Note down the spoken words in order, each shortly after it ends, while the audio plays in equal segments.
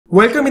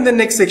Welcome in the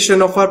next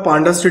section of our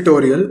Pandas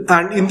tutorial,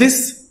 and in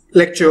this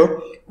lecture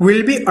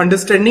we'll be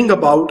understanding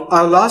about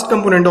our last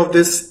component of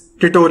this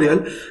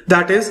tutorial,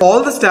 that is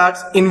all the stats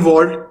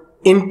involved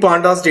in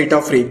Pandas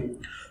data frame.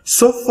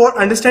 So for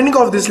understanding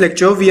of this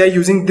lecture we are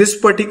using this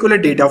particular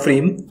data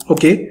frame.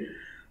 Okay,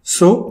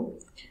 so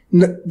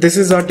this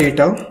is our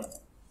data.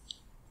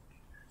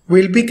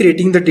 We'll be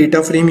creating the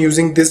data frame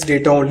using this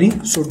data only.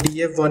 So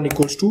df1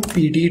 equals to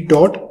pd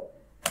dot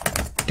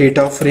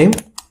data frame,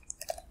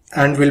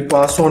 and we'll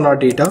pass on our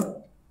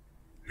data,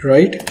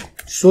 right?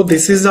 So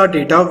this is our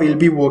data we'll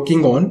be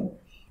working on.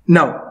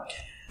 Now,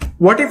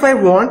 what if I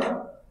want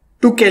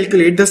to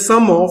calculate the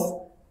sum of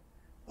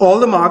all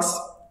the marks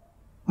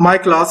my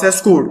class has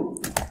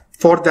scored?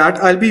 For that,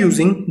 I'll be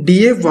using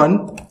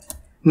df1.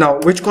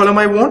 Now, which column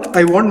I want?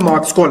 I want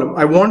marks column.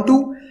 I want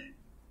to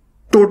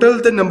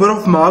total the number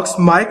of marks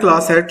my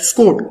class had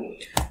scored.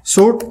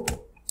 So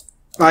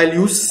I'll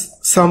use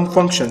sum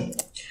function.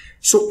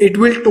 So it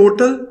will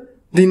total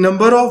the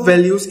number of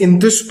values in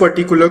this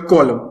particular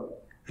column,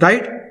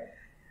 right?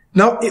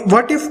 Now,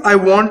 what if I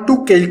want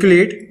to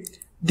calculate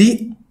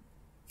the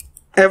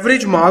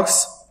average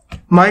marks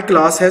my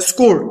class has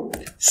scored?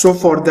 So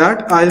for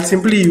that, I'll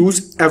simply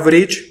use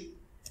average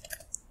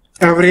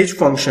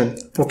function.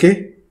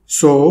 Okay,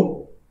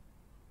 so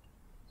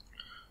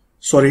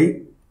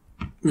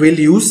we'll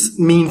use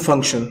mean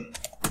function.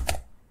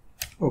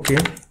 Okay,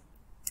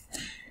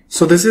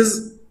 so this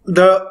is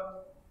the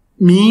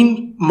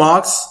mean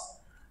marks,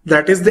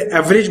 that is the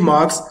average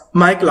marks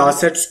my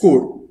class had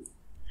scored.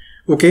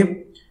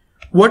 Okay,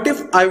 what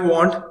if I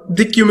want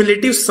the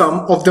cumulative sum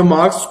of the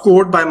marks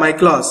scored by my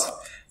class?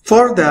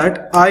 For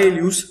that, I'll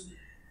use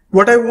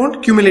what I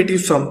want,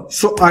 cumulative sum.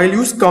 So I'll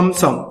use cum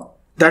sum,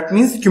 that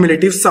means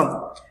cumulative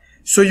sum.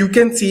 So you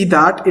can see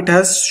that it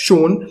has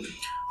shown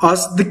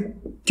us the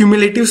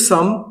cumulative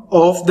sum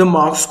of the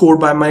marks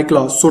scored by my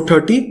class. So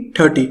 30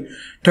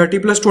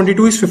 plus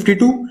 22 is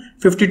 52,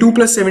 52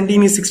 plus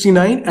 17 is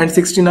 69, and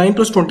 69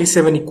 plus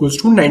 27 equals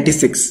to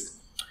 96,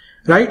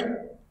 right?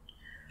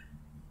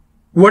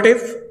 What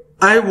if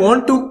I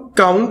want to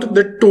count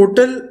the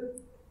total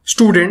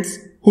students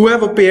who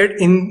have appeared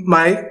in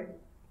my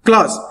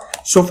class?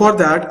 So for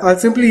that, I'll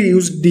simply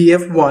use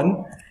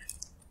df1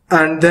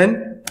 and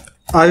then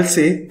I'll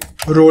say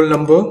roll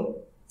number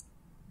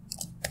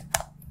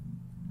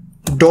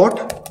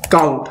dot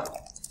count.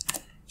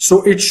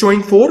 So it's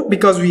showing 4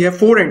 because we have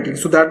 4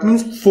 entries. So that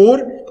means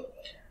 4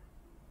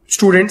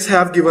 students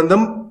have given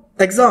them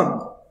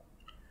exam.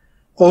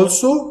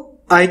 Also,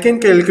 I can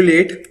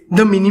calculate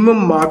the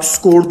minimum marks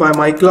scored by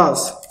my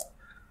class.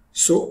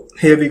 So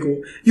here we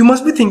go. You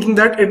must be thinking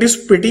that it is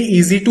pretty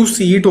easy to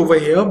see it over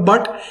here,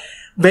 but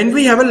when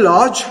we have a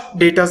large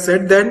data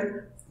set,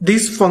 then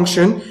this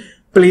function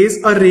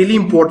plays a really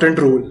important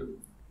role.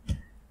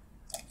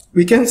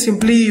 We can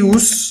simply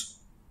use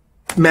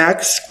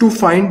max to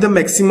find the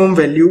maximum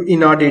value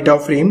in our data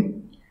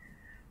frame.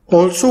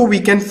 Also, we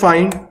can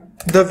find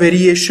the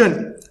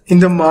variation in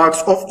the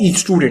marks of each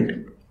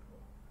student.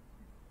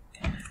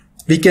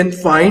 We can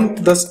find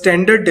the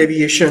standard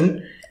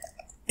deviation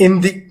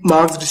in the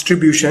marks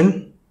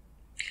distribution,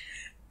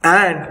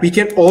 and we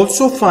can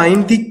also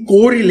find the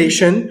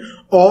correlation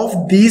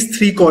of these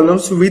 3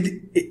 columns with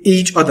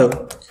each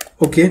other.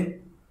 Okay,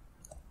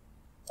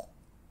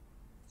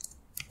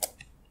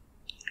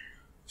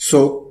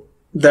 so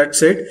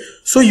that's it.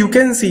 So you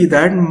can see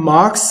that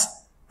marks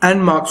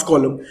and marks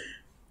column,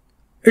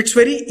 it's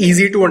very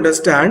easy to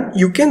understand.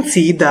 You can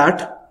see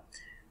that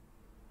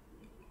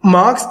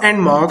marks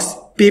and marks,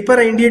 paper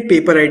ID and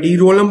paper ID,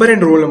 roll number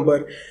and roll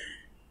number,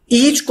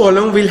 each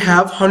column will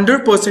have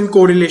 100%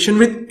 correlation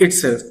with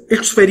itself.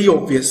 It's very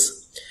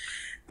obvious.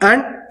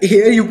 And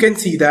here you can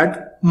see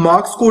that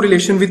marks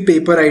correlation with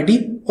paper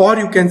ID, or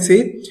you can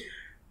say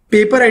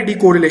paper ID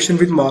correlation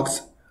with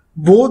marks.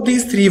 Both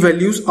these 3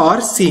 values are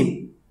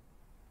same,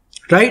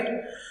 right?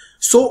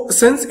 So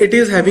since it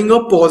is having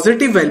a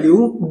positive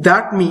value,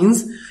 that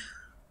means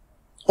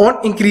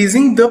on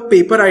increasing the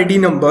paper ID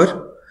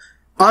number,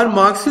 our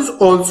marks is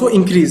also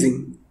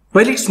increasing.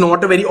 Well, it's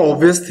not a very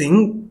obvious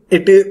thing.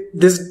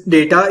 This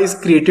data is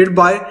created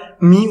by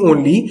me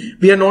only.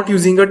 We are not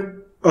using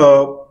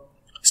a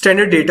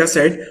standard data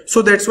set.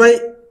 So that's why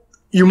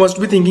you must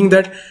be thinking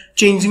that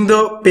changing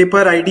the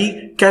paper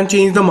ID can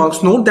change the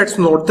marks. No, that's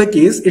not the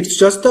case. It's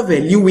just the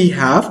value we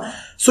have.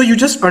 So you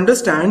just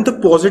understand the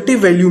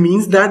positive value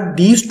means that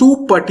these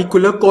 2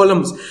 particular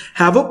columns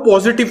have a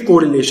positive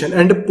correlation,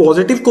 and a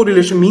positive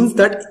correlation means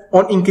that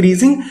on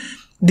increasing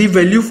the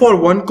value for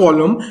one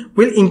column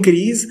will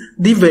increase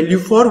the value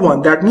for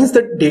one. That means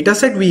the data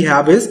set we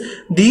have is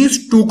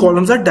these 2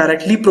 columns are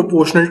directly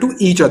proportional to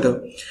each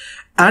other.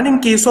 And in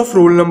case of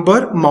roll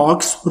number,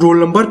 marks, roll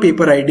number,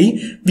 paper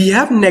ID, we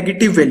have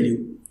negative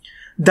value.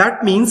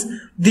 That means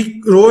the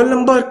roll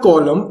number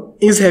column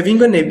is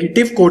having a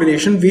negative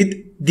correlation with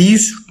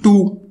these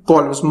 2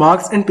 columns,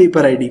 marks and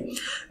paper ID.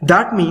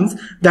 That means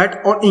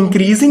that on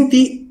increasing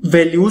the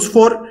values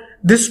for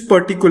this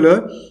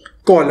particular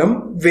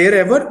column,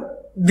 wherever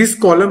this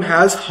column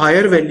has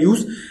higher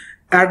values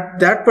at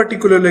that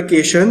particular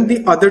location,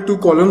 the other two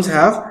columns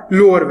have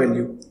lower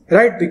value,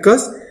 right?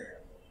 Because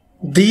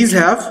these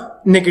have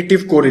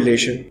negative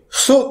correlation.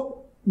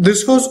 So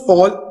this was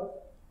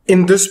all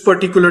in this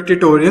particular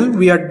tutorial.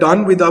 We are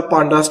done with our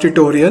Pandas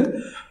tutorial.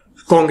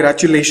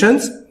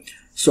 Congratulations.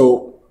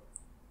 So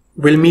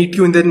we'll meet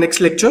you in the next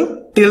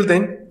lecture. Till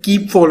then,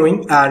 keep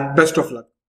following and best of luck.